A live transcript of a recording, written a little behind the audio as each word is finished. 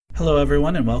Hello,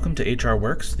 everyone, and welcome to HR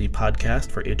Works, the podcast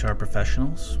for HR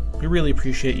professionals. We really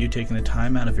appreciate you taking the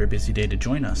time out of your busy day to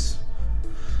join us.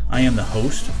 I am the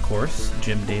host, of course,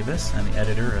 Jim Davis, and the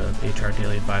editor of HR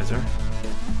Daily Advisor.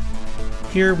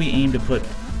 Here we aim to put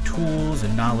tools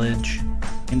and knowledge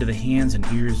into the hands and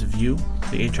ears of you,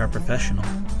 the HR professional.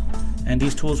 And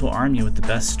these tools will arm you with the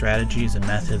best strategies and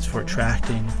methods for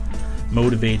attracting,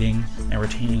 motivating, and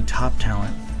retaining top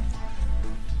talent.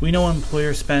 We know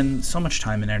employers spend so much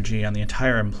time and energy on the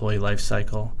entire employee life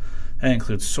cycle. That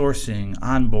includes sourcing,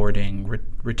 onboarding,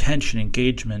 retention,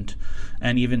 engagement,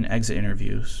 and even exit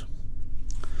interviews.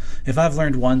 If I've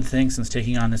learned one thing since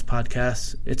taking on this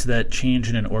podcast, it's that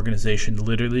change in an organization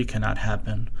literally cannot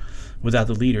happen without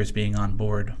the leaders being on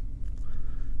board.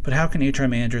 But how can HR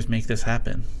managers make this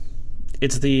happen?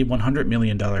 It's the $100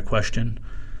 million question,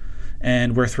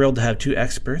 and we're thrilled to have two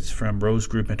experts from Rose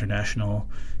Group International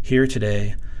here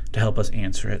today to help us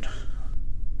answer it.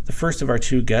 The first of our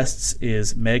two guests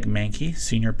is Meg Mankey,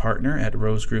 Senior Partner at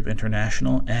Rose Group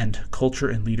International and Culture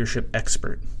and Leadership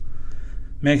Expert.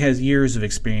 Meg has years of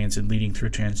experience in leading through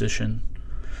transition,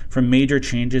 from major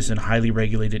changes in highly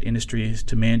regulated industries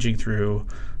to managing through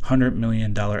 $100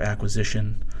 million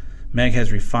acquisition. Meg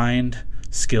has refined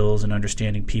skills in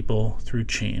understanding people through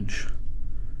change.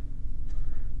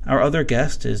 Our other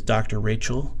guest is Dr.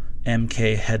 Rachel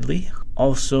M.K. Headley,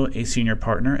 also a senior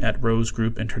partner at Rose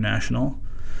Group International,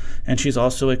 and she's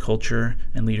also a culture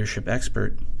and leadership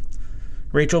expert.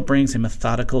 Rachel brings a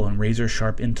methodical and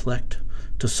razor-sharp intellect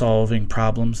to solving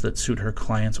problems that suit her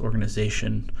client's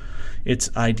organization,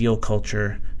 its ideal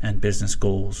culture, and business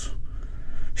goals.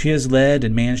 She has led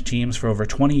and managed teams for over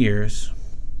 20 years.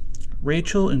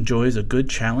 Rachel enjoys a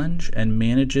good challenge and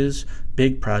manages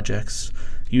big projects,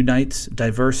 unites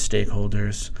diverse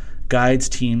stakeholders, guides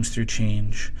teams through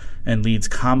change, and leads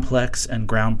complex and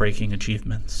groundbreaking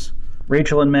achievements.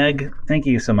 Rachel and Meg, thank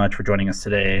you so much for joining us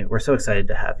today. We're so excited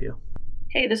to have you.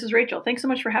 Hey, this is Rachel. Thanks so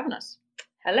much for having us.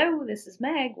 Hello, this is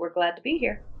Meg. We're glad to be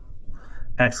here.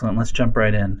 Excellent. Let's jump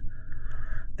right in.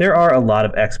 There are a lot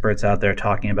of experts out there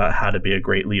talking about how to be a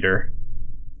great leader.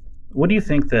 What do you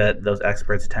think that those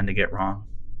experts tend to get wrong?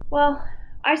 Well,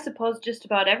 I suppose just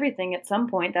about everything at some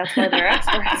point. That's why they're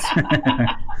experts.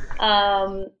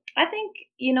 I think,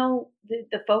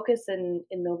 the focus in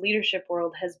the leadership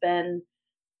world has been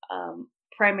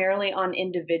primarily on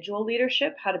individual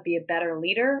leadership, how to be a better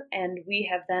leader. And we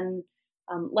have then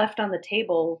left on the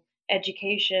table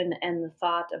education and the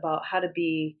thought about how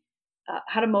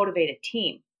to motivate a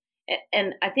team.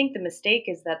 And I think the mistake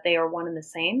is that they are one and the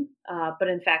same, but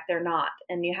in fact they're not.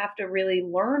 And you have to really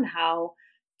learn how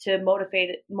to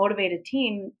motivate a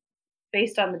team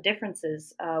based on the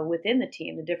differences within the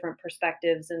team, the different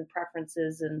perspectives and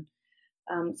preferences. And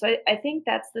so I think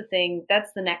that's the thing.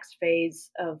 That's the next phase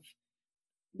of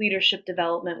leadership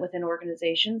development within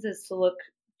organizations, is to look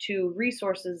to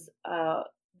resources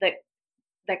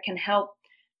that can help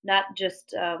not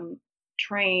just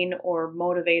train or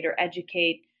motivate or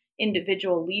educate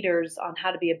individual leaders on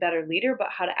how to be a better leader, but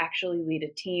how to actually lead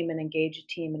a team and engage a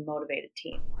team and motivate a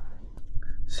team.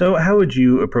 So how would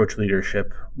you approach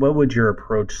leadership? What would your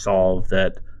approach solve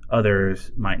that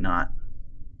others might not?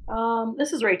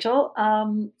 This is Rachel.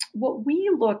 What we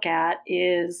look at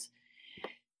is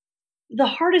the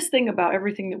hardest thing about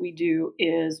everything that we do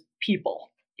is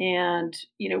people. And,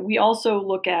 we also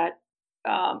look at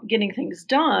getting things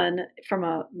done from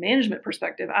a management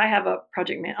perspective. I'm a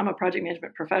project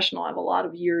management professional. I have a lot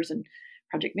of years in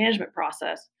project management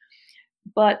process.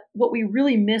 But what we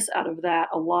really miss out of that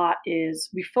a lot is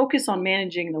we focus on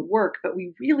managing the work, but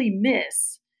we really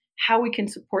miss how we can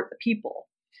support the people.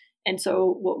 And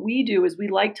so what we do is we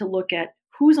like to look at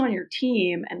who's on your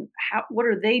team and what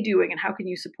are they doing and how can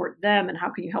you support them and how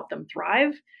can you help them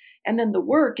thrive? And then the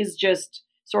work is just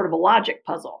sort of a logic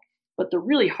puzzle. But the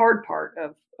really hard part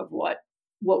of what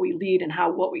we lead and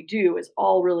what we do is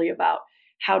all really about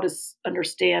how to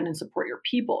understand and support your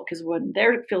people. Because when they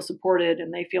feel supported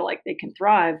and they feel like they can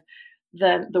thrive,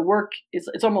 then the work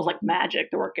it's almost like magic.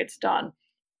 The work gets done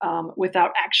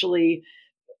without actually,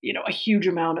 a huge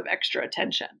amount of extra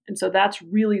attention. And so that's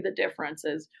really the difference.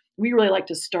 Is we really like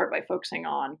to start by focusing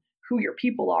on who your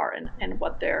people are and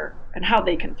what and how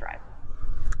they can thrive.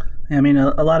 I mean,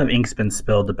 a lot of ink's been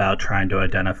spilled about trying to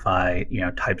identify,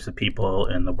 types of people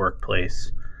in the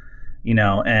workplace,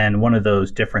 and one of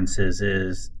those differences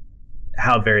is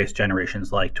how various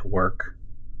generations like to work.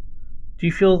 Do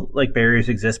you feel like barriers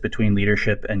exist between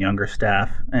leadership and younger staff?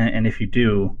 And if you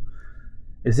do,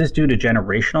 is this due to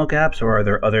generational gaps, or are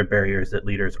there other barriers that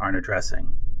leaders aren't addressing?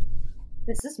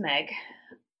 This is Meg.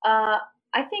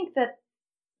 I think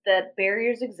that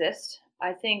barriers exist.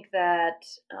 I think that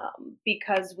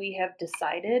because we have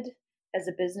decided as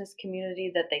a business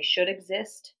community that they should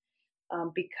exist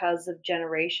because of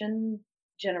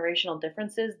generational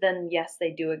differences, then yes,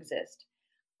 they do exist.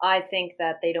 I think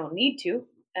that they don't need to,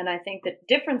 and I think that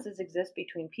differences exist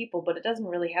between people, but it doesn't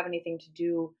really have anything to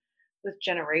do with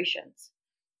generations.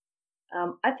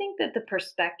 I think that the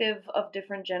perspective of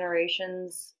different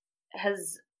generations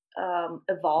has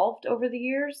evolved over the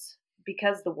years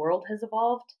because the world has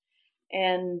evolved.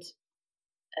 And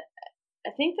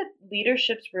I think that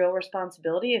leadership's real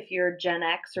responsibility, if you're Gen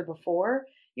X or before,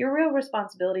 your real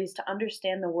responsibility is to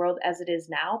understand the world as it is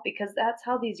now, because that's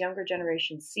how these younger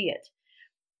generations see it.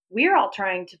 We're all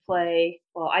trying to play,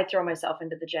 well, I throw myself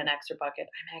into the Gen Xer bucket.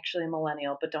 I'm actually a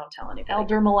millennial, but don't tell anybody.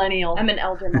 Elder millennial. I'm an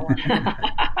elder millennial.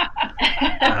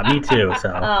 Me too.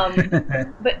 So,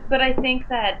 but I think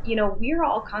that, we're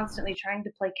all constantly trying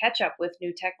to play catch up with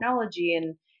new technology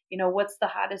and, what's the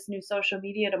hottest new social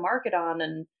media to market on,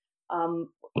 and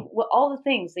all the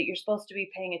things that you're supposed to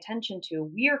be paying attention to.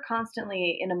 We are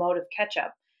constantly in a mode of catch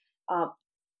up.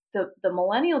 The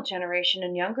millennial generation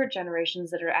and younger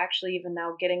generations that are actually even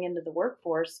now getting into the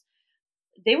workforce,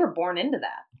 they were born into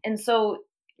that. And so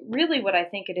really what I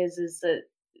think it is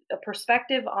a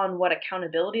perspective on what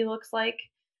accountability looks like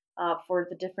for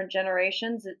the different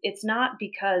generations. It's not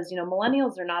because,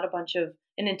 millennials are not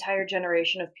an entire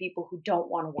generation of people who don't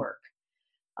want to work.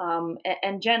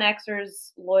 And Gen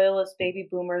Xers, loyalists, baby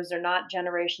boomers are not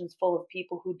generations full of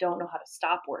people who don't know how to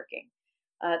stop working.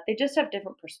 They just have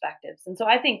different perspectives. And so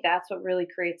I think that's what really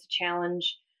creates a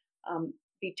challenge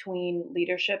between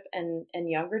leadership and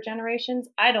younger generations.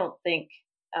 I don't think,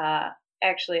 I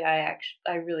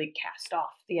really cast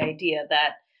off the idea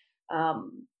that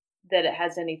that it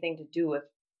has anything to do with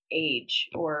age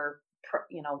or,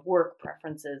 work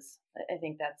preferences. I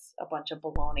think that's a bunch of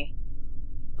baloney.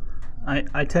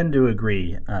 I tend to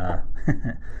agree.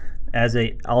 As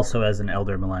an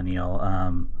elder millennial,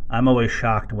 I'm always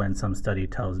shocked when some study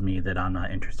tells me that I'm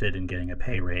not interested in getting a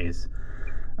pay raise.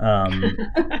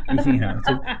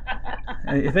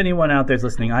 If anyone out there's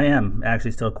listening, I am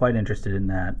actually still quite interested in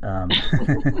that.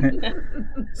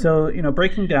 So,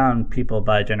 breaking down people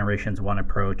by generation's one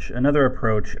approach. Another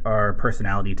approach are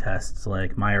personality tests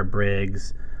like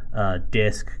Myers-Briggs,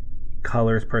 DISC,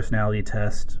 Colors personality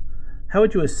test. How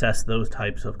would you assess those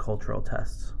types of cultural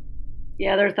tests?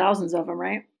 Yeah, there are thousands of them,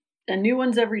 right? And new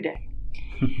ones every day.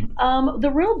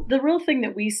 The real thing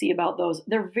that we see about those,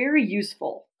 they're very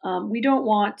useful. We don't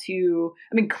want to,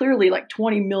 clearly like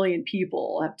 20 million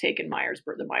people have taken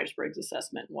the Myers-Briggs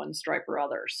assessment, one stripe or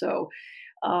other. So,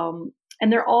 and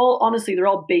they're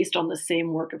all based on the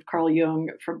same work of Carl Jung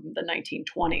from the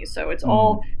 1920s. So it's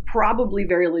all probably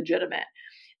very legitimate.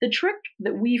 The trick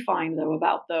that we find though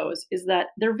about those is that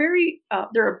they're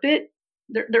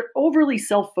they're overly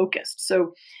self-focused.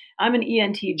 So I'm an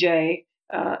ENTJ,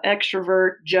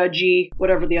 extrovert, judgy,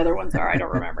 whatever the other ones are, I don't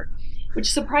remember,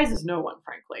 which surprises no one,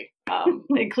 frankly,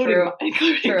 including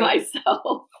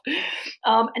myself.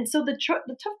 And so the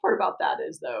tough part about that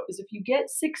is if you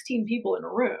get 16 people in a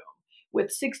room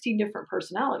with 16 different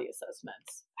personality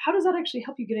assessments, how does that actually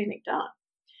help you get anything done?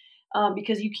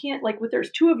 Because you can't,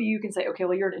 there's two of you, you can say, okay,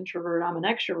 well, you're an introvert, I'm an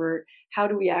extrovert. How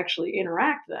do we actually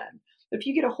interact then? But if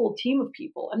you get a whole team of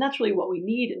people, and that's really what we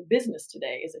need in business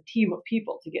today is a team of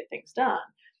people to get things done.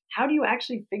 How do you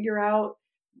actually figure out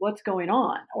what's going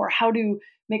on, or how to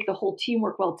make the whole team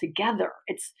work well together?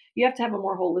 You have to have a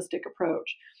more holistic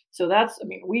approach. So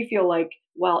we feel like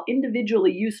while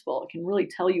individually useful, it can really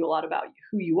tell you a lot about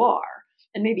who you are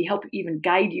and maybe help even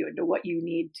guide you into what you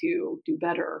need to do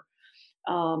better.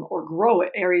 Or grow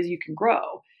at areas you can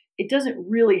grow. It doesn't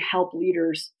really help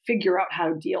leaders figure out how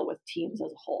to deal with teams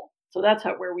as a whole. So that's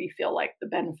where we feel like the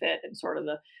benefit and sort of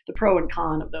the pro and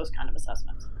con of those kind of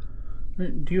assessments.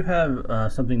 Do you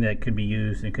have something that could be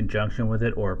used in conjunction with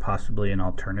it, or possibly an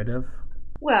alternative?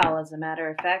 Well, as a matter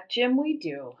of fact, Jim, we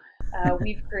do.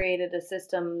 We've created a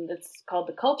system that's called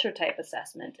the culture type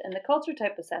assessment. And the culture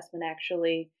type assessment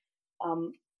actually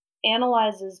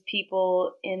analyzes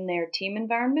people in their team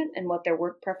environment and what their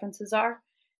work preferences are.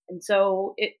 And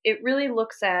so it really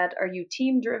looks at, are you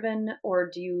team driven, or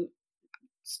do you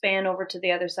span over to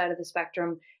the other side of the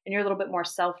spectrum and you're a little bit more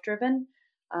self-driven?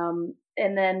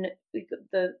 And then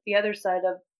the other side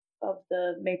of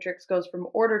the matrix goes from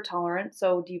order tolerant.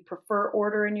 So do you prefer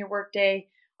order in your workday,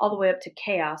 all the way up to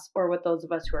chaos, or what those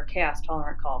of us who are chaos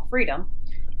tolerant call freedom?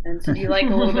 And so do you like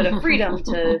a little bit of freedom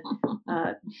to,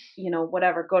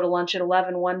 go to lunch at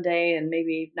 11 one day and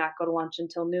maybe not go to lunch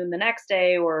until noon the next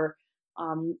day, or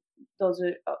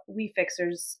we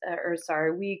fixers,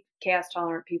 we chaos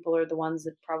tolerant people are the ones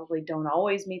that probably don't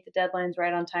always meet the deadlines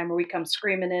right on time, or we come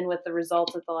screaming in with the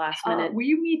results at the last minute.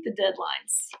 We meet the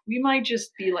deadlines. We might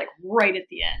just be like right at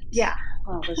the end. Yeah,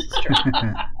 well, this is true.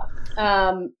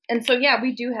 And so,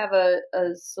 we do have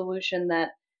a solution that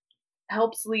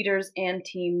helps leaders and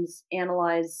teams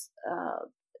analyze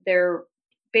their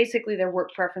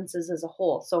work preferences as a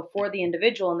whole. So for the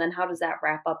individual, and then how does that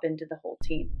wrap up into the whole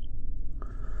team?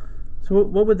 So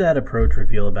what would that approach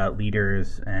reveal about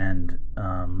leaders and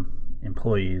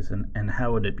employees, and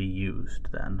how would it be used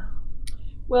then?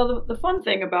 Well, the fun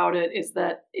thing about it is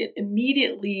that it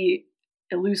immediately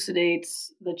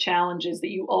elucidates the challenges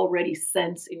that you already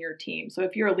sense in your team. So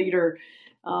if you're a leader,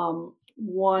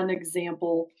 one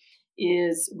example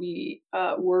is we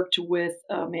worked with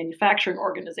a manufacturing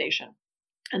organization.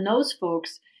 And those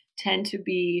folks tend to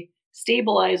be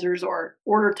stabilizers or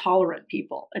order tolerant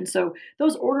people. And so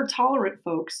those order tolerant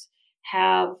folks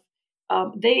have,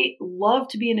 they love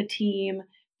to be in a team,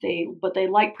 but they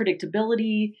like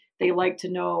predictability. They like to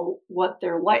know what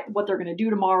they're going to do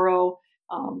tomorrow.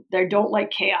 They don't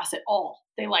like chaos at all.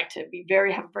 They like to have a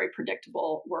very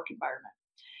predictable work environment.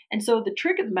 And so the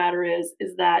trick of the matter is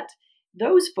that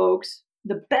those folks,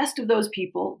 the best of those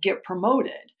people, get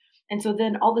promoted. And so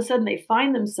then all of a sudden they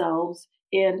find themselves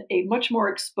in a much more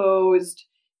exposed,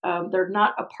 they're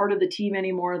not a part of the team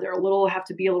anymore. Have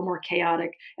to be a little more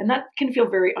chaotic. And that can feel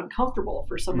very uncomfortable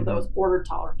for some of those order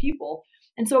tolerant people.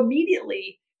 And so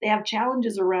immediately they have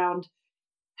challenges around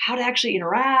how to actually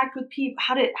interact with people.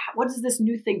 What does this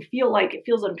new thing feel like? It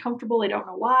feels uncomfortable. They don't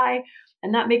know why.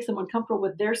 And that makes them uncomfortable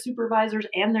with their supervisors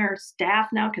and their staff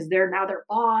now, because they're now their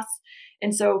boss.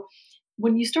 And so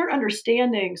when you start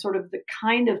understanding sort of the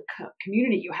kind of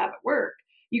community you have at work,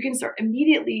 you can start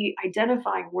immediately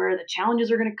identifying where the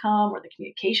challenges are going to come, where the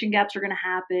communication gaps are going to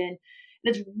happen.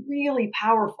 And it's really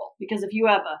powerful, because if you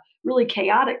have a really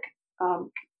chaotic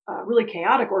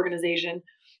organization,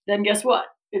 then guess what?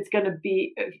 It's going to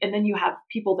be, and then you have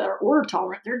people that are order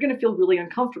tolerant, they're going to feel really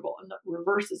uncomfortable. And the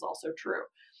reverse is also true.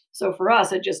 So for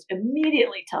us, it just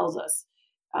immediately tells us,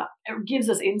 it gives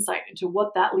us insight into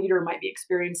what that leader might be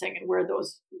experiencing and where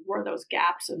those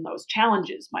gaps and those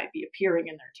challenges might be appearing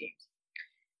in their teams.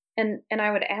 And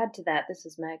I would add to that, this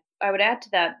is Meg, I would add to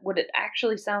that what it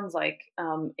actually sounds like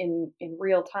in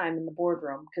real time in the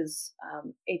boardroom, because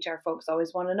HR folks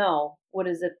always want to know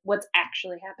what's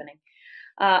actually happening.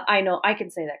 I know I can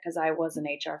say that because I was an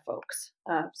HR folks,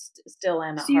 still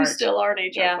am at heart. So you still are an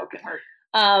HR folk at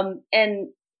heart. And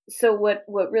so what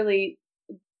really,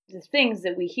 the things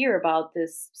that we hear about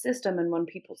this system, and when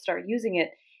people start using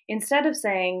it, instead of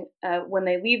saying when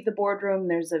they leave the boardroom,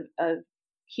 there's a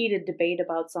heated debate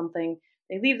about something,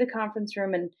 they leave the conference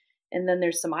room and then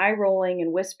there's some eye rolling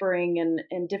and whispering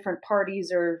and different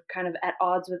parties are kind of at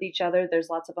odds with each other. There's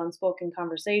lots of unspoken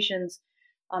conversations.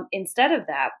 Instead of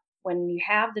that, when you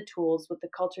have the tools with the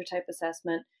culture type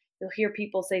assessment, you'll hear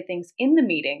people say things in the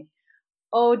meeting.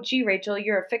 Oh, gee, Rachel,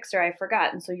 you're a fixer. I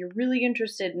forgot. And so you're really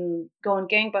interested in going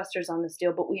gangbusters on this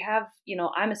deal. But we have,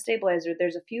 I'm a stabilizer.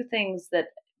 There's a few things that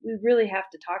we really have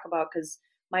to talk about because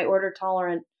my order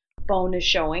tolerant bone is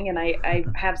showing. And I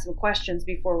have some questions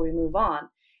before we move on.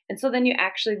 And so then you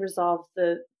actually resolve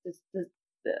the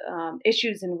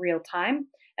issues in real time,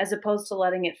 as opposed to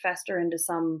letting it fester into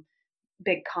some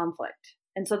big conflict.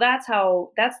 And so that's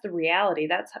the reality.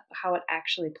 That's how it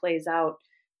actually plays out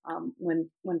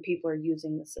when people are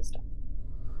using the system.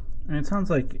 And it sounds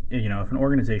like, if an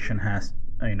organization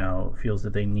feels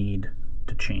that they need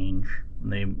to change,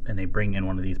 and they bring in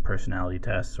one of these personality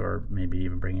tests, or maybe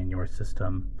even bring in your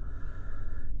system,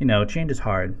 change is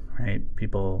hard, right?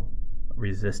 People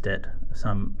resist it,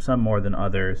 some more than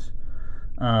others.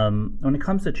 When it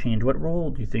comes to change, what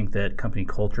role do you think that company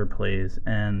culture plays?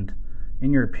 And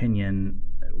in your opinion,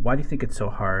 why do you think it's so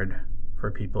hard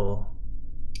for people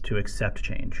to accept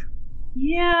change?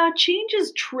 Yeah, change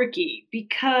is tricky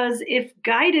because if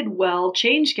guided well,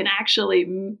 change can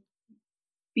actually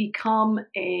become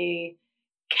a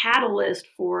catalyst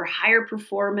for higher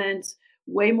performance,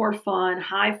 way more fun,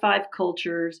 high five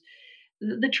cultures.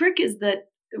 The trick is that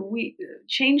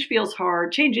change feels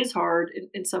hard. Change is hard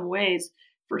in some ways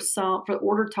for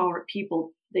order tolerant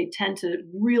people. They tend to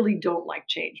really don't like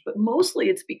change, but mostly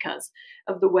it's because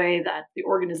of the way that the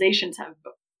organizations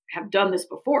have done this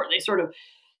before. They sort of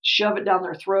shove it down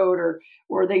their throat,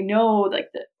 or they know like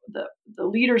the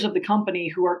leaders of the company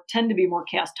who tend to be more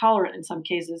chaos tolerant in some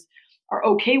cases are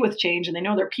okay with change, and they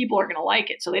know their people are going to like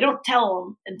it. So they don't tell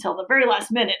them until the very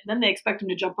last minute. Then they expect them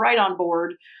to jump right on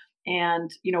board.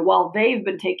 And, while they've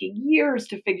been taking years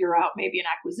to figure out maybe an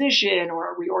acquisition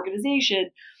or a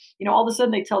reorganization, all of a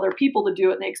sudden they tell their people to do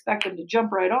it and they expect them to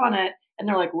jump right on it. And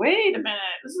they're like, wait a minute,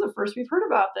 this is the first we've heard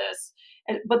about this.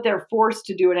 But they're forced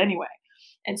to do it anyway.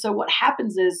 And so what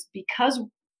happens is, because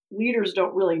leaders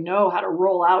don't really know how to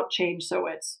roll out change so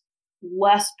it's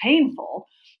less painful,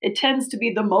 it tends to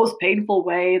be the most painful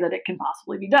way that it can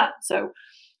possibly be done. So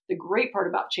the great part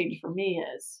about change for me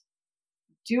is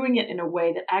doing it in a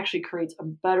way that actually creates a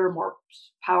better, more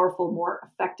powerful, more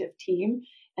effective team.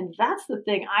 And that's the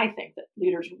thing I think that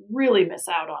leaders really miss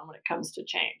out on when it comes to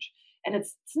change. And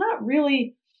it's not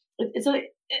really,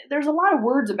 there's a lot of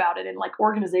words about it in like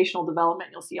organizational development.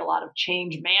 You'll see a lot of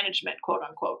change management, quote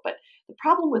unquote. But the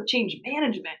problem with change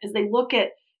management is they look at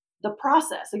the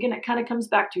process. Again, it kind of comes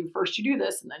back to, first you do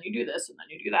this, and then you do this, and then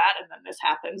you do that, and then this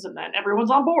happens, and then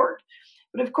everyone's on board.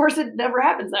 But of course, it never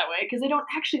happens that way, because they don't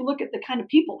actually look at the kind of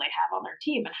people they have on their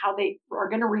team and how they are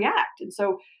going to react. And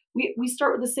so we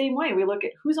start with the same way. We look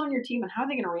at who's on your team and how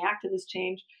they're going to react to this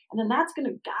change. And then that's going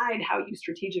to guide how you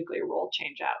strategically roll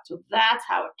change out. So that's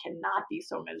how it cannot be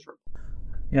so miserable.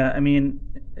 Yeah, I mean,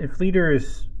 if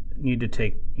leaders need to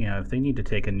take, if they need to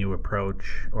take a new approach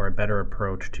or a better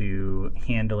approach to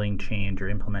handling change or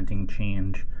implementing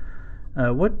change,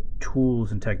 what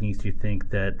tools and techniques do you think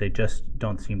that they just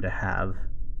don't seem to have?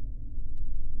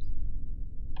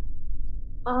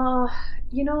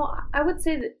 I would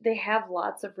say that they have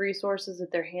lots of resources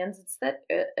at their hands. It's that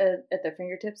at their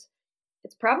fingertips.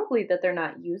 It's probably that they're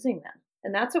not using them.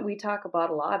 And that's what we talk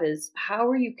about a lot, is how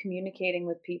are you communicating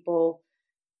with people?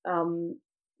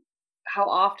 How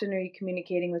often are you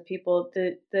communicating with people?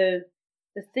 The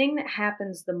thing that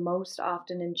happens the most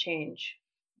often in change,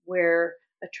 where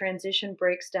a transition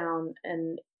breaks down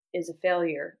and is a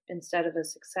failure instead of a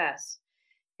success,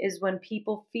 is when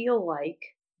people feel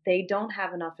like they don't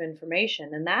have enough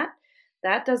information. And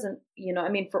that doesn't,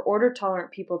 for order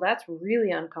tolerant people, that's really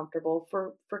uncomfortable.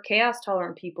 For chaos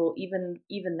tolerant people, even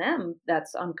them,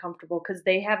 that's uncomfortable, because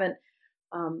they haven't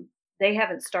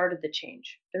started the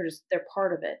change. They're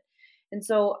part of it. And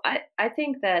so I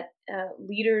think that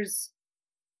leaders,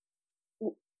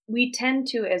 we tend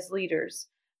to, as leaders,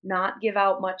 not give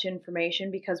out much information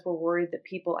because we're worried that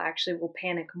people actually will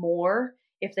panic more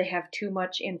if they have too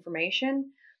much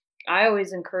information. I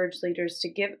always encourage leaders to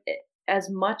give as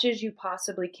much as you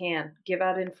possibly can, give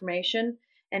out information,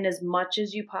 and as much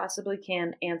as you possibly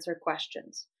can, answer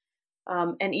questions.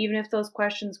 And even if those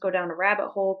questions go down a rabbit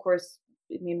hole, of course,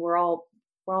 we're all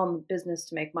in the business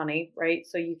to make money, right?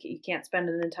 So you can't spend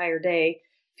an entire day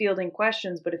fielding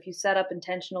questions. But if you set up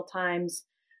intentional times,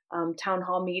 town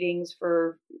hall meetings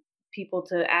for people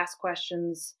to ask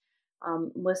questions,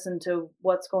 listen to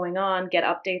what's going on, get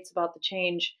updates about the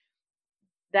change,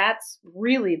 that's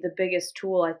really the biggest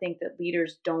tool I think that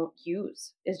leaders don't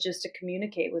use, is just to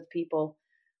communicate with people.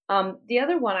 The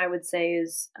other one I would say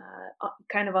is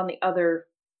kind of on the other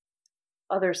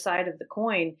side of the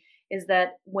coin, is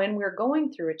that when we're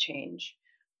going through a change,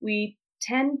 we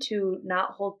tend to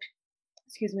not hold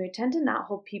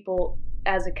people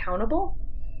as accountable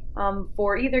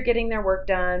for either getting their work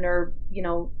done or,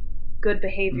 good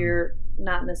behavior,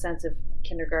 not in the sense of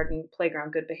kindergarten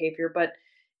playground good behavior, but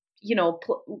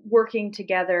working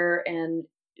together and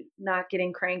not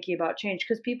getting cranky about change,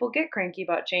 because people get cranky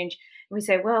about change. And we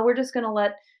say, well, we're just going to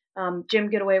let Jim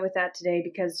get away with that today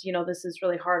because, this is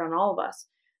really hard on all of us.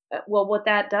 Well, what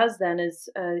that does then is,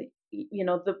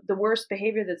 the worst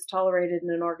behavior that's tolerated in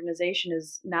an organization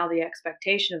is now the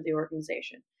expectation of the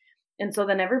organization. And so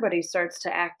then everybody starts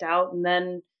to act out, and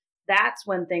then that's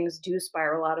when things do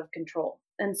spiral out of control.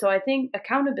 And so I think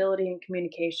accountability and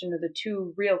communication are the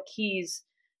two real key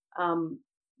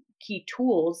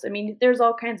tools. There's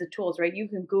all kinds of tools, right? You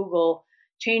can Google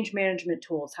change management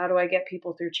tools. How do I get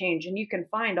people through change? And you can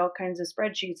find all kinds of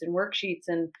spreadsheets and worksheets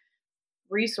and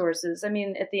resources. At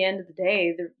the end of the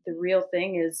day, the real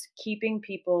thing is keeping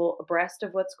people abreast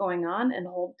of what's going on and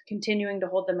continuing to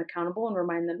hold them accountable and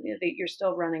remind them that you're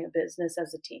still running a business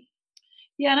as a team.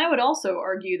 Yeah, and I would also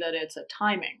argue that it's a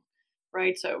timing,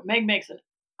 right? So Meg makes an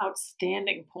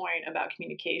outstanding point about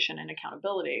communication and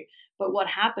accountability. But what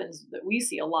happens that we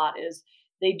see a lot is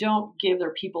they don't give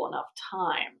their people enough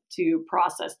time to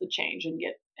process the change and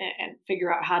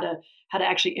figure out how to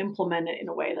actually implement it in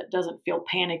a way that doesn't feel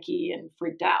panicky and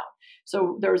freaked out.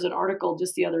 So there was an article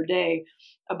just the other day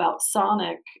about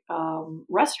Sonic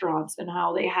restaurants and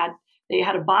how they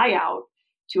had a buyout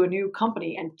to a new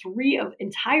company, and 3 of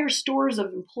entire stores of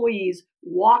employees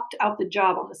walked out the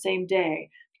job on the same day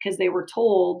because they were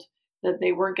told that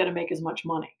they weren't going to make as much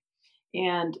money.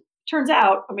 And turns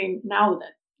out, now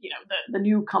that the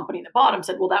new company that bought them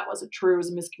said, well, that wasn't true, it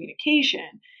was a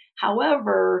miscommunication.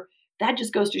 However, that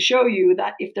just goes to show you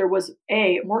that if there was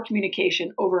more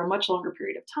communication over a much longer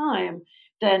period of time,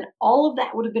 then all of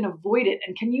that would have been avoided.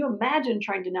 And can you imagine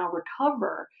trying to now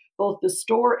recover both the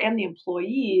store and the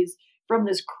employees from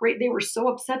this they were so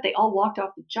upset they all walked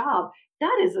off the job.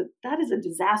 That is a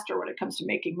disaster when it comes to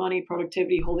making money,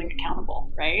 productivity, holding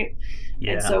accountable, right?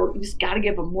 Yeah. And so you just got to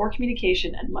give them more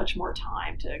communication and much more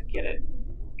time to get it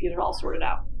all sorted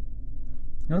out.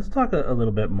 Let's talk a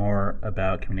little bit more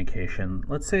about communication.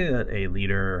 Let's say that a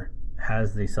leader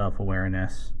has the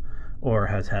self-awareness or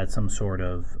has had some sort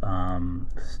of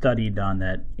study done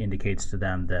that indicates to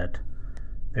them that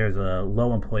there's a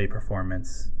low employee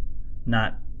performance,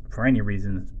 not for any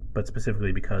reason, but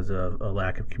specifically because of a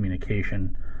lack of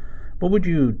communication. What would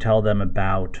you tell them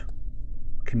about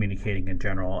communicating in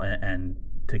general and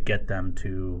to get them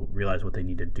to realize what they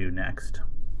need to do next?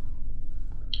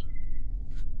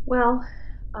 Well,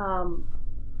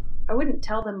 I wouldn't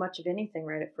tell them much of anything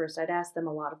right at first. I'd ask them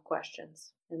a lot of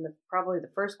questions. And probably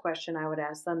the first question I would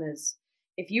ask them is,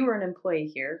 if you were an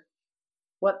employee here,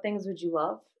 what things would you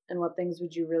love and what things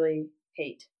would you really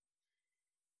hate?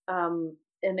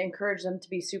 And encourage them to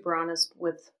be super honest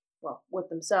with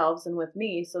themselves and with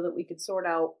me so that we could sort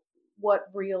out what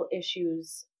real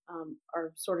issues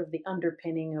are sort of the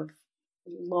underpinning of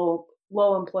low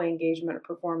employee engagement or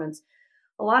performance.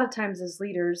 A lot of times as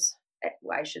leaders,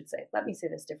 let me say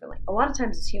this differently. A lot of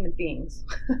times as human beings,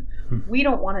 we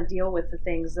don't want to deal with the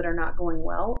things that are not going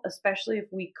well, especially if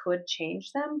we could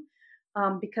change them,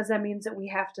 because that means that we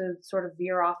have to sort of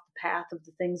veer off the path of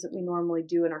the things that we normally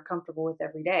do and are comfortable with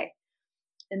every day.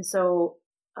 And so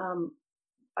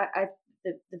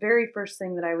the very first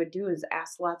thing that I would do is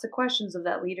ask lots of questions of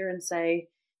that leader and say,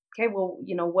 okay, well,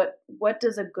 what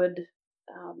does a good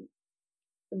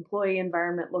employee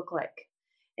environment look like?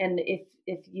 And if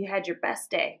you had your best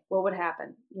day, what would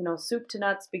happen? Soup to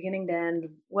nuts, beginning to end,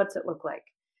 what's it look like?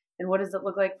 And what does it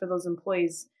look like for those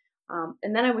employees?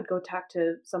 And then I would go talk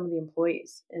to some of the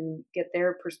employees and get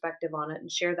their perspective on it and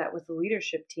share that with the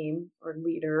leadership team or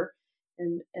leader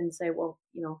and say, well,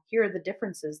 here are the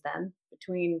differences then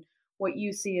between what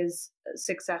you see as a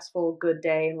successful good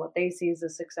day and what they see as a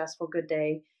successful good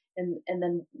day. And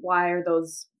then what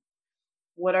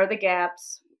are the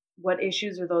gaps? What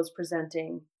issues are those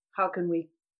presenting? How can we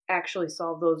actually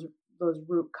solve those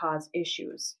root cause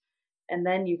issues? And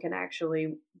then you can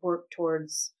actually work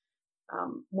towards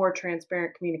more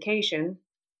transparent communication.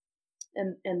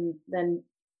 And then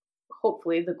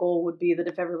hopefully the goal would be that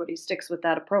if everybody sticks with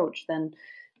that approach, then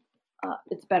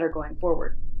it's better going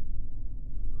forward.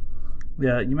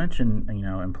 Yeah, you mentioned,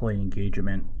 employee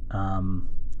engagement, and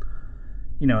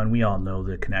we all know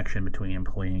the connection between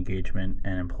employee engagement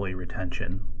and employee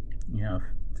retention. If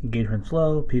engagement's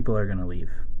low, people are going to leave.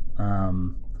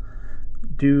 Have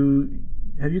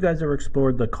you guys ever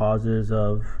explored the causes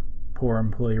of poor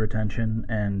employee retention,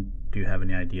 and do you have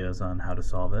any ideas on how to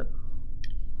solve it?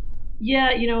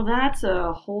 Yeah, that's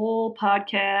a whole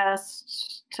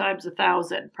podcast times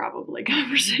 1,000 probably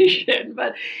conversation.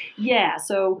 But yeah,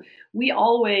 so we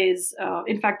always,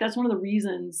 in fact, that's one of the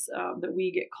reasons that we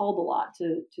get called a lot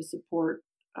to support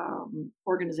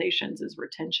organizations is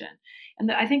retention.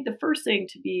 And I think the first thing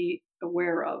to be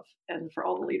aware of, and for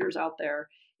all the leaders out there,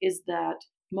 is that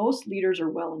most leaders are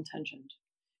well-intentioned.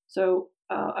 So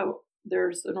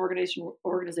there's an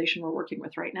organization we're working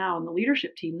with right now, and the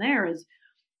leadership team there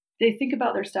they think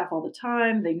about their staff all the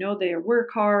time. They know they work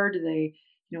hard.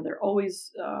 They're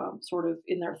always sort of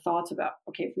in their thoughts about,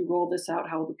 okay, if we roll this out,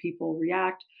 how will the people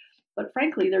react? But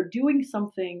frankly, they're doing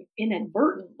something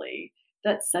inadvertently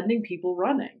that's sending people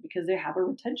running because they have a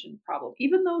retention problem,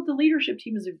 even though the leadership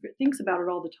team thinks about it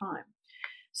all the time.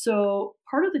 So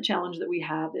part of the challenge that we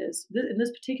have is in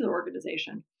this particular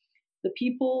organization, the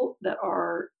people that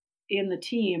are in the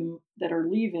team that are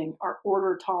leaving are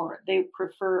order tolerant. They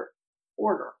prefer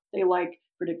order. They like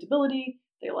predictability.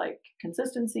 They like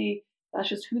consistency. That's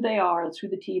just who they are. That's who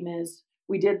the team is.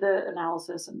 We did the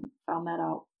analysis and found that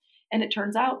out. And it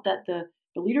turns out that the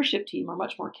leadership team are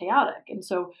much more chaotic. And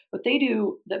so what they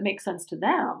do that makes sense to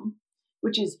them,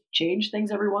 which is change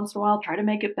things every once in a while, try to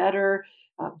make it better,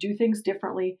 do things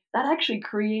differently, that actually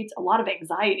creates a lot of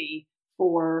anxiety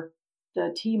for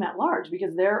the team at large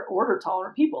because they're order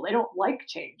tolerant people. They don't like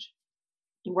change.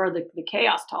 And we're the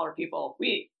chaos tolerant people.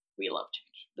 We love change.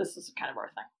 This is kind of our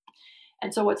thing.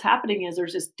 And so what's happening is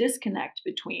there's this disconnect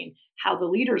between how the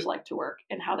leaders like to work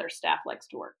and how their staff likes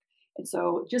to work. And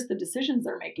so just the decisions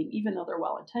they're making, even though they're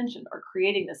well-intentioned, are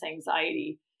creating this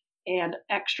anxiety and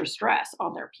extra stress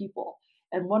on their people.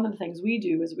 And one of the things we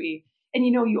do is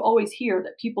you always hear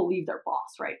that people leave their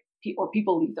boss, right? Or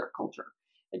people leave their culture.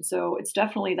 And so it's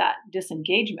definitely that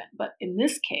disengagement. But in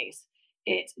this case,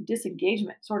 it's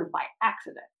disengagement sort of by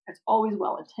accident. It's always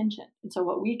well intentioned. And so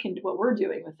what we're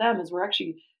doing with them is we're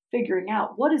actually figuring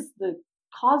out what is the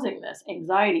causing this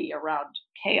anxiety around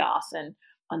chaos and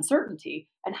uncertainty,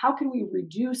 and how can we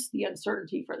reduce the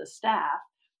uncertainty for the staff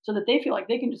so that they feel like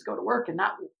they can just go to work and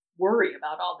not worry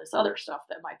about all this other stuff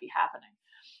that might be happening.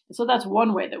 And so that's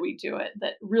one way that we do it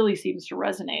that really seems to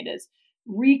resonate, is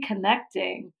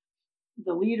reconnecting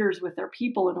the leaders with their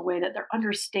people in a way that they're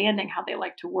understanding how they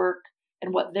like to work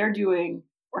and what they're doing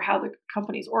or how the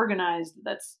company's organized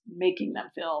that's making them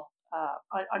feel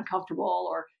uncomfortable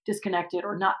or disconnected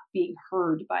or not being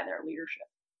heard by their leadership.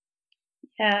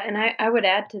 Yeah, and I would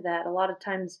add to that, a lot of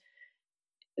times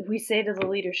we say to the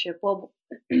leadership, well,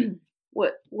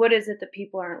 what is it that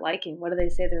people aren't liking? What do they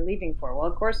say they're leaving for?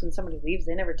 Well, of course, when somebody leaves,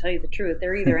 they never tell you the truth.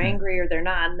 They're either angry or they're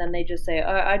not, and then they just say,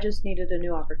 I just needed a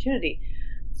new opportunity.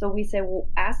 So we say, well,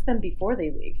 ask them before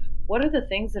they leave. What are the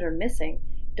things that are missing?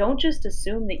 Don't just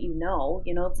assume that you know.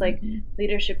 It's like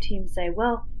leadership teams say,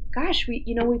 well, gosh, we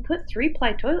put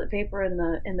 3-ply toilet paper in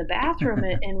the bathroom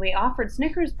and we offered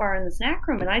Snickers bar in the snack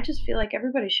room, and I just feel like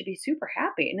everybody should be super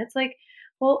happy. And it's like,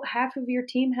 well, half of your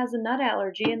team has a nut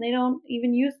allergy and they don't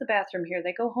even use the bathroom here.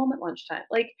 They go home at lunchtime.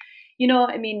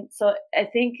 So I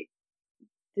think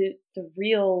the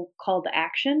real call to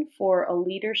action for a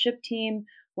leadership team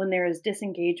when there is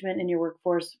disengagement in your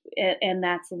workforce, and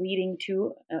that's leading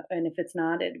to, and if it's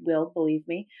not, it will, believe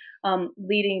me,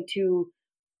 leading to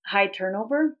high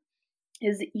turnover,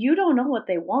 is you don't know what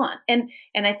they want. And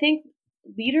I think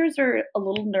leaders are a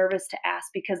little nervous to ask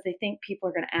because they think people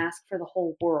are going to ask for the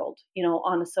whole world,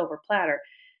 on a silver platter.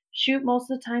 Shoot, most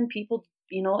of the time people,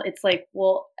 it's like,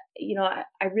 well,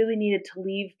 I really needed to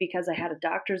leave because I had a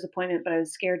doctor's appointment, but I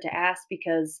was scared to ask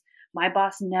because my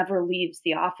boss never leaves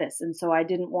the office. And so I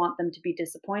didn't want them to be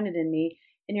disappointed in me.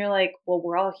 And you're like, well,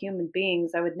 we're all human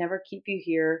beings. I would never keep you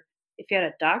here if you had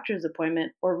a doctor's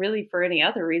appointment or really for any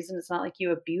other reason. It's not like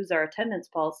you abuse our attendance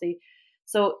policy.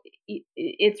 So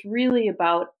it's really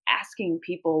about asking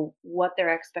people what their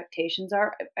expectations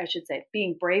are. I should say,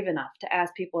 being brave enough to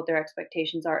ask people what their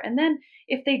expectations are. And then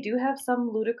if they do have some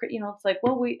ludicrous, it's like,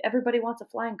 well, everybody wants a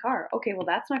flying car. Okay, well,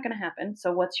 that's not going to happen.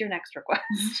 So what's your next request?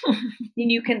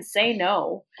 And you can say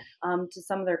no to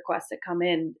some of the requests that come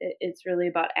in. It's really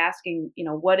about asking,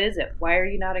 what is it? Why are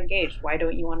you not engaged? Why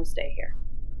don't you want to stay here?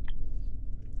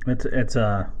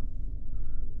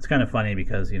 It's kind of funny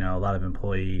because, a lot of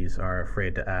employees are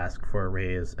afraid to ask for a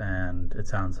raise, and it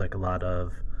sounds like a lot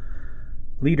of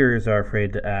leaders are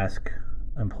afraid to ask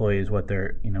employees what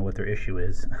their issue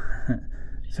is.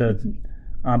 So it's,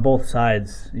 on both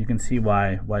sides, you can see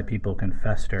why people can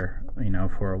fester,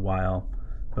 for a while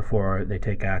before they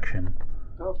take action.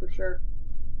 Oh, for sure.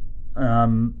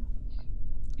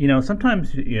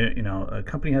 Sometimes, a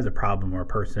company has a problem, or a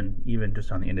person, even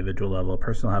just on the individual level, a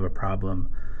person will have a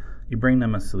problem. You bring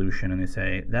them a solution and they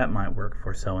say, that might work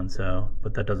for so-and-so,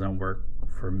 but that doesn't work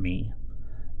for me.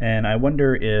 And I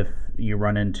wonder if you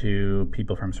run into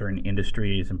people from certain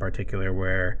industries in particular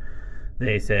where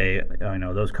they say,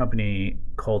 those company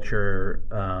culture,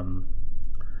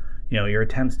 your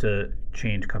attempts to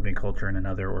change company culture in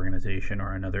another organization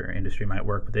or another industry might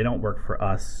work, but they don't work for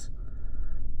us.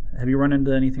 Have you run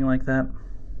into anything like that?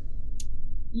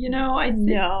 I think,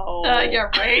 no. Yeah,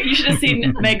 right. You should have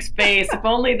seen Meg's face. If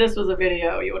only this was a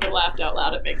video, you would have laughed out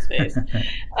loud at Meg's face.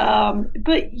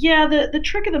 But yeah, the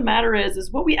trick of the matter is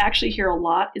what we actually hear a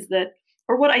lot is that,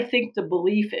 or what I think the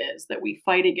belief is that we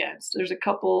fight against. There's a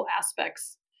couple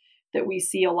aspects that we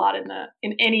see a lot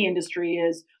in any industry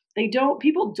is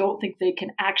people don't think they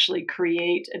can actually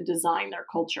create and design their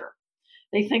culture.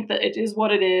 They think that it is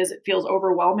what it is. It feels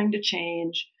overwhelming to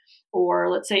change.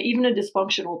 Or let's say even a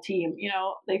dysfunctional team,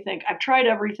 they think I've tried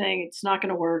everything. It's not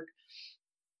going to work.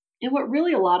 And what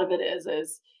really a lot of it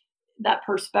is that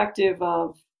perspective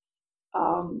of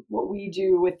what we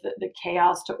do with the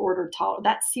chaos to order.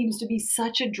 That seems to be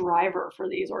such a driver for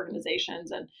these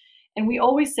organizations. And we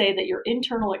always say that your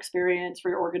internal experience for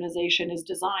your organization is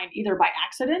designed either by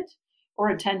accident or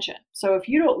intention. So if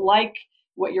you don't like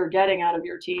what you're getting out of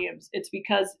your teams, it's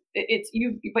because it's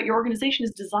you, but your organization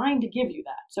is designed to give you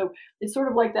that. So it's sort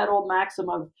of like that old maxim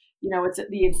of, it's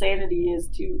the insanity is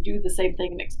to do the same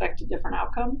thing and expect a different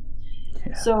outcome.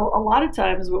 Yeah. So a lot of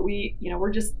times what we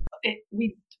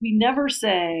never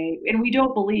say, and we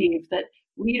don't believe that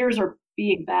leaders are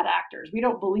being bad actors. We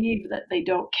don't believe that they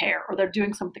don't care or they're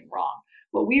doing something wrong.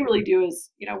 What we really do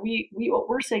is, what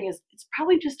we're saying is it's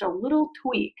probably just a little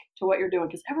tweak to what you're doing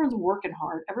because everyone's working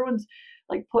hard. Everyone's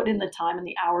like put in the time and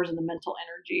the hours and the mental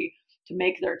energy to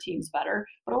make their teams better.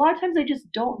 But a lot of times they just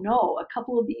don't know a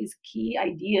couple of these key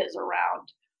ideas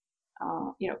around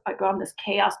go on this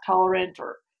chaos tolerant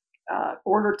or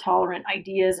order tolerant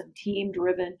ideas and team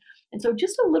driven. And so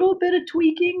just a little bit of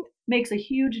tweaking makes a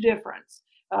huge difference.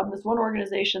 This one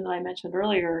organization that I mentioned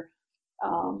earlier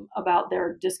about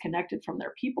they're disconnected from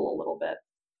their people a little bit.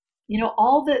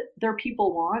 All that their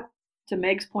people want, to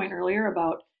Meg's point earlier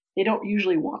about they don't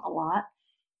usually want a lot,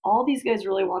 all these guys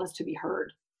really want is to be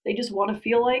heard. They just want to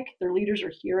feel like their leaders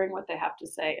are hearing what they have to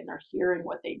say and they're hearing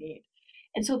what they need.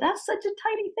 And so that's such a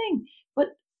tiny thing,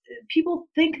 but people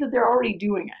think that they're already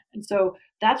doing it. And so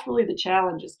that's really the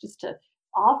challenge, is just to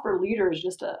offer leaders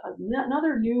just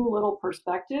another new little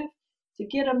perspective to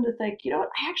get them to think,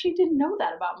 I actually didn't know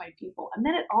that about my people. And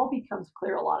then it all becomes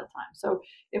clear a lot of times. So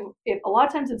if a lot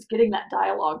of times it's getting that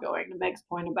dialogue going, to Meg's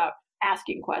point about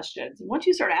asking questions. And once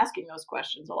you start asking those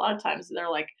questions, a lot of times they're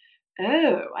like,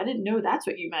 oh, I didn't know that's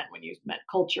what you meant when you meant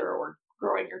culture or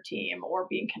growing your team or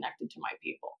being connected to my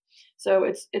people. So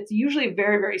it's usually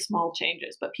very, very small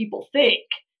changes, but people think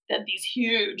that it's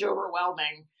huge and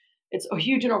overwhelming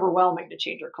to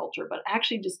change our culture, but it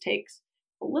actually just takes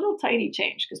a little tiny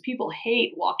change, because people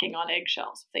hate walking on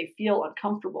eggshells. If they feel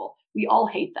uncomfortable, we all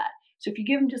hate that. So if you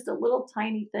give them just a little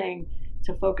tiny thing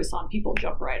to focus on, people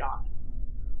jump right on it.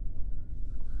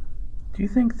 Do you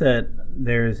think that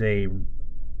there's a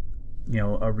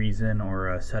reason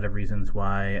or a set of reasons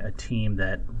why a team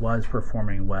that was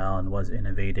performing well and was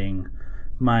innovating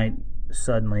might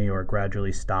suddenly or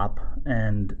gradually stop?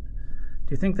 And do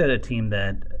you think that a team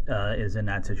that is in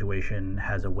that situation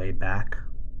has a way back?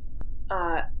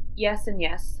 Yes and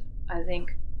yes. I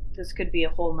think this could be a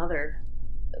whole nother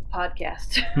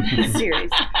podcast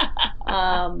series.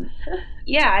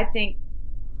 I think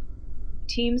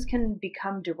teams can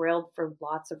become derailed for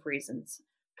lots of reasons.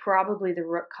 Probably the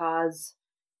root cause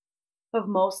of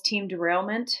most team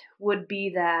derailment would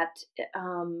be that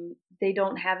they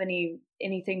don't have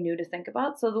anything new to think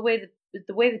about. So the way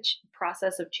the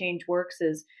process of change works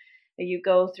is you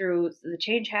go through, the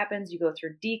change happens, you go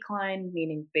through decline,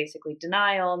 meaning basically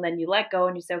denial, and then you let go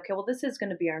and you say, okay, well, this is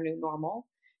going to be our new normal.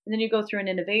 And then you go through an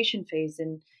innovation phase,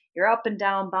 and you're up and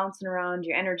down, bouncing around,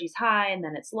 your energy's high, and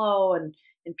then it's low, and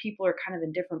people are kind of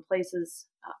in different places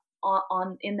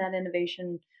in that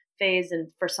innovation phase.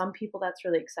 And for some people, that's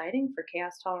really exciting. For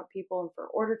chaos tolerant people and for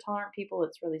order tolerant people,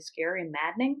 it's really scary and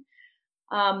maddening.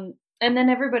 And then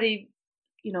everybody,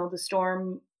 the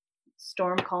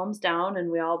storm calms down, and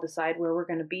we all decide where we're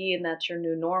going to be, and that's your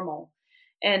new normal.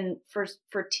 And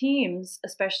for teams,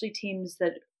 especially teams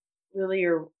that really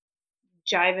are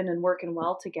jiving and working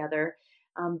well together,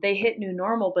 they hit new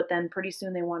normal, but then pretty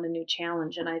soon they want a new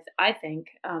challenge. And I think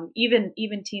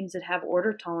even teams that have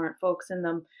order tolerant folks in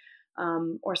them,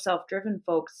 or self-driven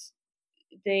folks,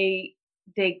 they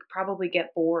probably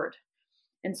get bored.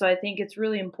 And so I think it's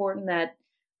really important that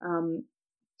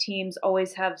teams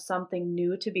always have something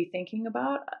new to be thinking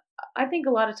about. I think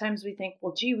a lot of times we think,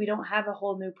 well, gee, we don't have a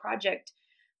whole new project.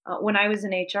 When I was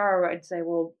in HR, I'd say,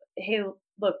 well, hey,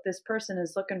 look, this person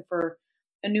is looking for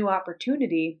a new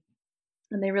opportunity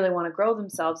and they really want to grow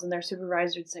themselves. And their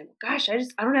supervisor would say, well, gosh, I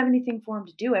don't have anything for them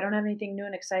to do. I don't have anything new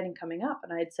and exciting coming up.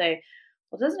 And I'd say,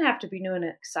 well, it doesn't have to be new and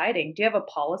exciting. Do you have a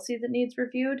policy that needs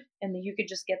reviewed and that you could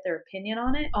just get their opinion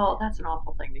on it? Oh, that's an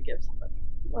awful thing to give somebody.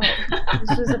 Well,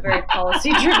 this was a very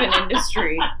policy-driven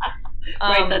industry.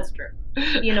 Right, that's true.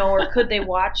 Or could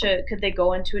they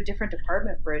go into a different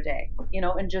department for a day,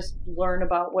 and just learn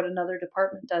about what another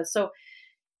department does? So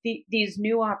these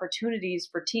new opportunities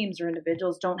for teams or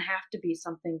individuals don't have to be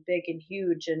something big and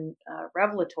huge and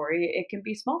revelatory. It can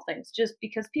be small things, just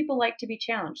because people like to be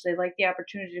challenged. They like the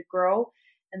opportunity to grow,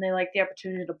 and they like the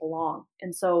opportunity to belong.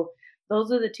 And so those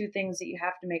are the two things that you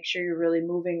have to make sure you're really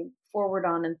moving forward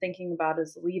on and thinking about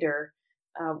as a leader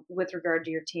with regard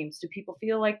to your teams. Do people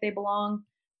feel like they belong?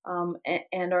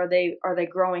 And are they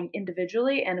growing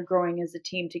individually and growing as a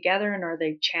team together? And are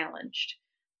they challenged?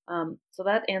 So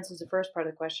that answers the first part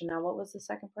of the question. Now, what was the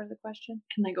second part of the question?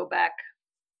 Can they go back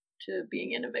to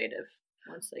being innovative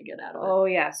once they get out of it? Oh,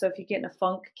 yeah. So if you get in a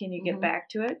funk, can you get back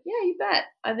to it? Yeah, you bet.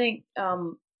 I think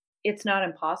it's not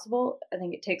impossible. I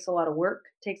think it takes a lot of work.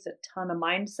 It takes a ton of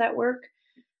mindset work.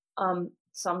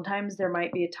 Sometimes there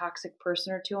might be a toxic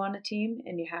person or two on a team,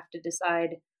 and you have to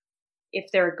decide if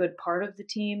they're a good part of the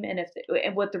team and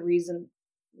what the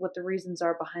reasons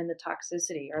are behind the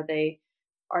toxicity. Are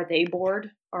they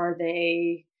bored? Are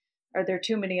there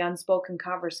too many unspoken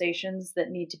conversations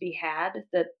that need to be had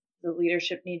that the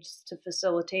leadership needs to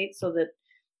facilitate so that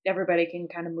everybody can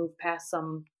kind of move past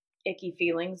some icky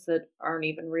feelings that aren't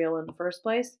even real in the first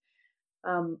place?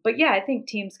 But yeah, I think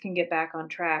teams can get back on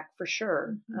track for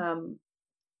sure.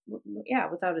 Yeah,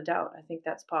 without a doubt. I think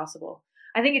that's possible.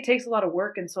 I think it takes a lot of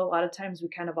work. And so a lot of times we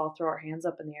kind of all throw our hands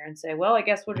up in the air and say, well, I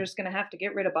guess we're just going to have to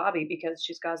get rid of Bobby because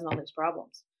she's causing all these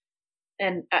problems.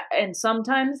 And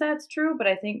sometimes that's true, but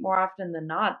I think more often than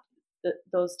not,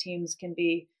 those teams can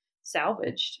be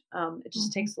salvaged. It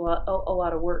just takes a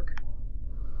lot of work.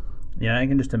 Yeah, I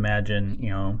can just imagine,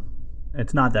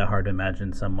 it's not that hard to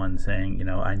imagine someone saying,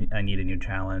 I need a new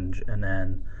challenge, and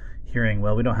then hearing,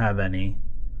 well, we don't have any,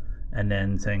 and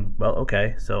then saying, well,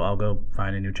 okay, so I'll go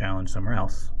find a new challenge somewhere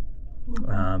else.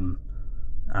 Mm-hmm.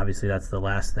 Obviously, that's the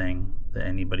last thing that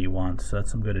anybody wants, so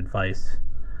that's some good advice.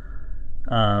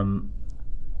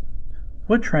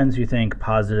 What trends do you think,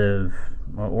 positive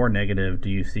or negative, do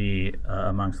you see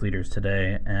amongst leaders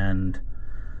today, and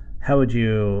how would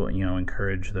you,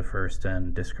 encourage the first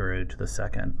and discourage the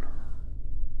second?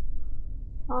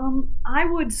 I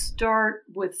would start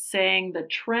with saying the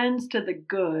trends to the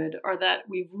good are that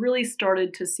we've really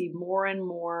started to see more and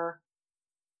more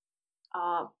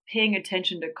paying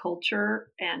attention to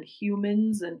culture and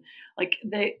humans, and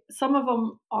some of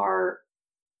them are,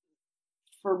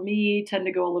 for me, tend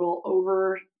to go a little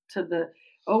over to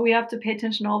we have to pay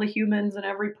attention to all the humans and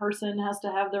every person has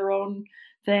to have their own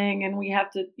thing and we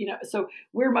have to, so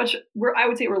I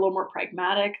would say we're a little more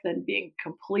pragmatic than being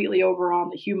completely over on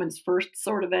the humans first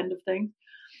sort of end of things.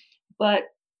 But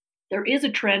there is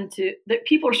a trend that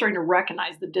people are starting to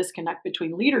recognize the disconnect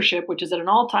between leadership, which is at an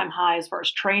all-time high as far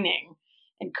as training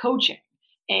and coaching,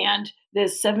 and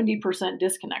this 70%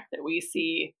 disconnect that we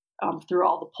see through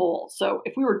all the polls. So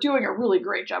if we were doing a really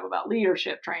great job about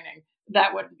leadership training,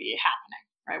 that wouldn't be happening,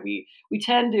 right? We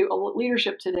tend to,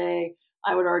 leadership today,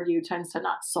 I would argue, tends to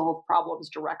not solve problems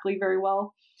directly very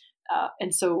well.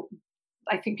 And so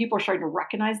I think people are starting to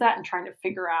recognize that and trying to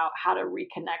figure out how to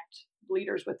reconnect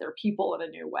leaders with their people in a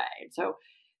new way. And so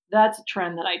that's a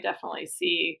trend that I definitely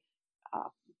see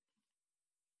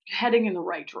heading in the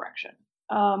right direction.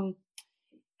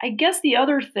 I guess the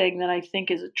other thing that I think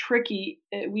is tricky,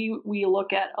 we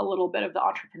look at a little bit of the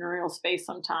entrepreneurial space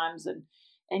sometimes,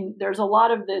 and there's a lot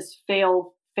of this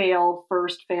fail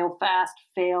first, fail fast,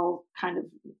 fail kind of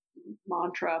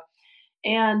mantra,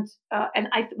 and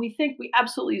we think we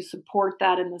absolutely support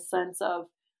that in the sense of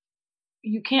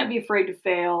you can't be afraid to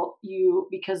fail,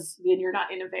 because then you're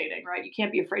not innovating, right? You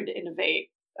can't be afraid to innovate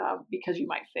because you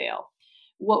might fail.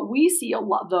 What we see a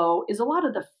lot, though, is a lot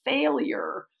of the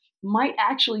failure might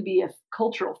actually be a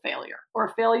cultural failure or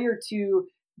a failure to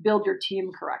build your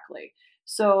team correctly.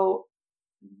 So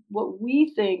what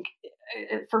we think,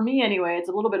 for me anyway, it's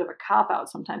a little bit of a cop-out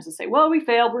sometimes to say, well, we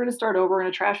failed, we're going to start over, we're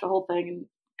going to trash the whole thing and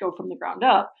go from the ground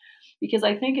up. Because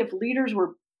I think if leaders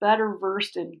were better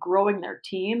versed in growing their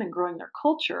team and growing their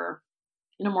culture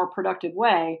in a more productive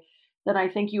way, then I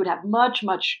think you would have much,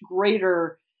 much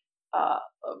greater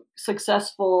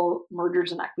successful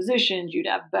mergers and acquisitions. You'd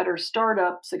have better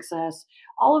startup success.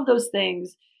 All of those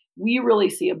things, we really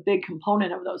see a big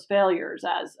component of those failures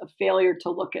as a failure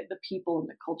to look at the people and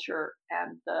the culture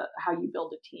and how you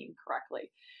build a team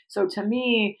correctly. So to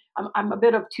me, I'm a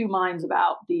bit of two minds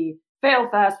about the fail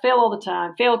fast, fail all the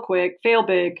time, fail quick, fail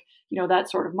big, that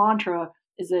sort of mantra.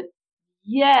 Is that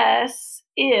yes,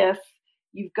 if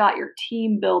you've got your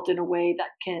team built in a way that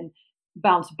can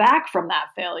bounce back from that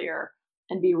failure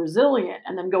and be resilient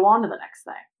and then go on to the next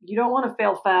thing. You don't want to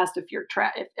fail fast if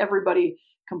if everybody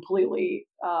completely,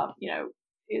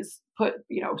 is put,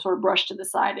 sort of brushed to the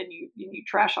side and you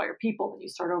trash all your people and you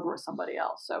start over with somebody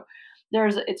else. So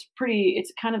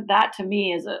it's kind of, that to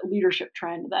me is a leadership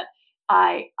trend that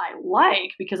I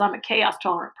like because I'm a chaos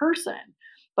tolerant person,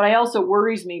 but I also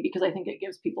worries me because I think it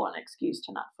gives people an excuse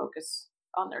to not focus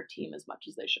on their team as much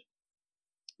as they should.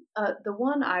 The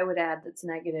one I would add that's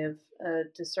negative,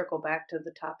 to circle back to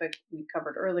the topic we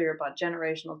covered earlier about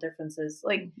generational differences,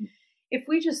 if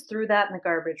we just threw that in the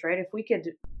garbage, right? If we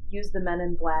could use the Men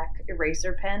in Black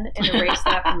eraser pen and erase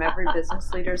that from every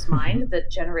business leader's mind,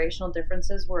 that generational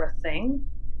differences were a thing,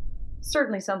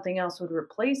 certainly something else would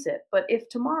replace it. But if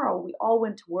tomorrow we all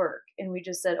went to work and we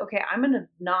just said, okay, I'm going to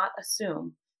not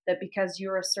assume that because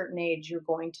you're a certain age, you're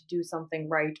going to do something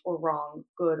right or wrong,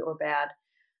 good or bad,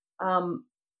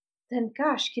 then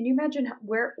gosh, can you imagine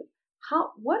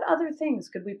what other things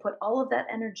could we put all of that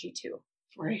energy to?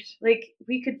 Right.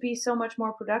 We could be so much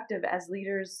more productive as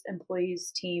leaders,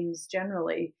 employees, teams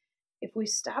generally, if we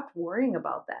stopped worrying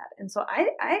about that. And so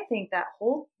I think that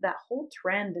whole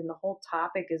trend and the whole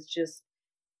topic is just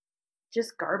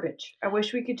garbage. I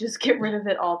wish we could just get rid of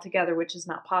it altogether, which is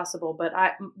not possible. But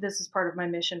this is part of my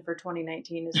mission for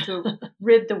 2019 is to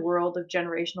rid the world of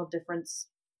generational difference.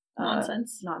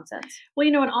 Nonsense. Well,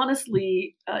 and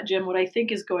honestly, Jim, what I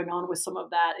think is going on with some of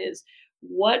that is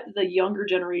what the younger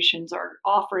generations are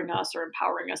offering us or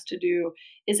empowering us to do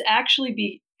is actually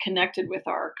be connected with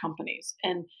our companies.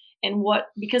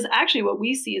 Because actually what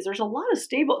we see is there's a lot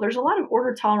of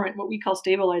order tolerant, what we call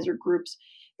stabilizer groups.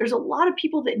 There's a lot of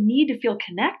people that need to feel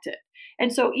connected.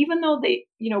 And so even though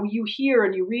you hear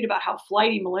and you read about how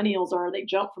flighty millennials are, they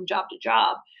jump from job to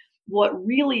job, what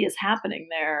really is happening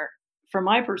there, from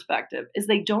my perspective, is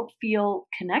they don't feel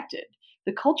connected.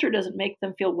 The culture doesn't make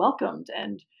them feel welcomed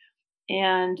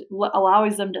and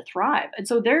allows them to thrive. And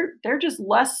so they're just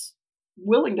less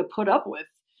willing to put up with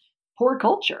poor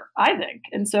culture, I think.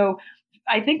 And so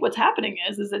I think what's happening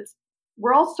is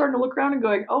we're all starting to look around and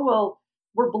going, oh, well,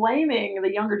 we're blaming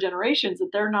the younger generations that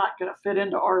they're not going to fit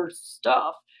into our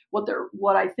stuff.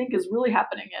 What I think is really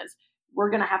happening is we're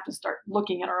going to have to start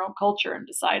looking at our own culture and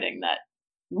deciding that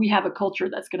we have a culture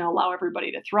that's going to allow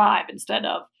everybody to thrive instead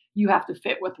of you have to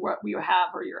fit with what we have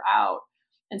or you're out.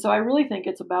 And so I really think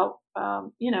it's about,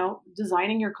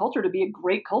 designing your culture to be a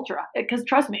great culture. Because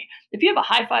trust me, if you have a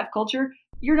high five culture,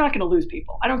 you're not going to lose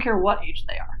people. I don't care what age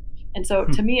they are. And so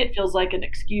to me, it feels like an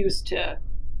excuse to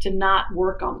not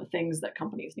work on the things that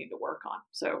companies need to work on.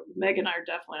 So Meg and I are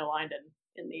definitely aligned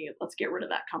in the let's get rid of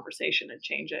that conversation and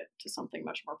change it to something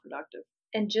much more productive.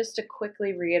 And just to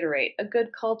quickly reiterate, a good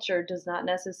culture does not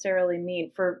necessarily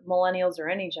mean, for millennials or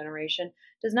any generation,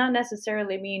 does not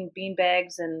necessarily mean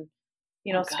beanbags and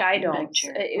sky domes.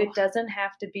 It doesn't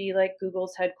have to be like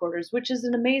Google's headquarters, which is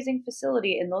an amazing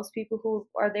facility, and those people who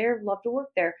are there love to work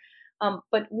there.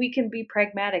 But we can be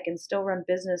pragmatic and still run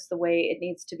business the way it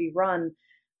needs to be run.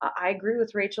 I agree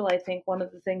with Rachel. I think one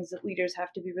of the things that leaders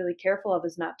have to be really careful of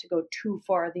is not to go too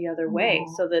far the other way,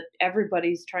 so that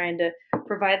everybody's trying to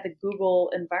provide the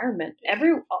Google environment.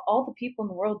 All the people in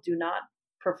the world do not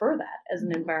prefer that as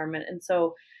an environment, and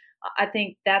so I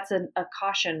think that's a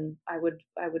caution.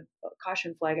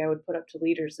 Caution flag I would put up to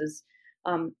leaders is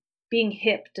being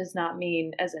hip does not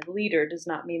mean, as a leader, does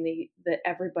not mean that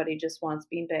everybody just wants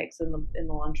beanbags in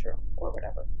the lunchroom or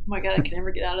whatever. Oh my God, I can never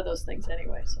get out of those things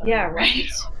anyway. So. Yeah, right.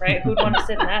 Right. Who'd want to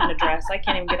sit in that in a dress? I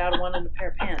can't even get out of one in a pair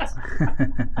of pants.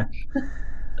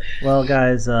 Well,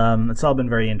 guys, it's all been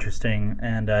very interesting,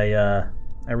 and I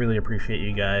really appreciate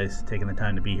you guys taking the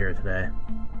time to be here today.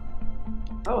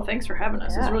 Oh, thanks for having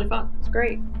us. Yeah. It was really fun. It's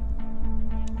great.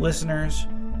 Listeners,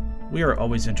 we are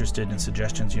always interested in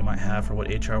suggestions you might have for what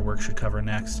HR Works should cover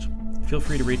next. Feel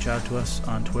free to reach out to us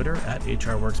on Twitter at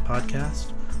HR Works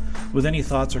Podcast with any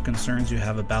thoughts or concerns you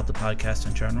have about the podcast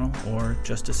in general, or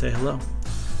just to say hello.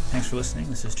 Thanks for listening.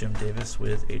 This is Jim Davis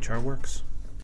with HR Works.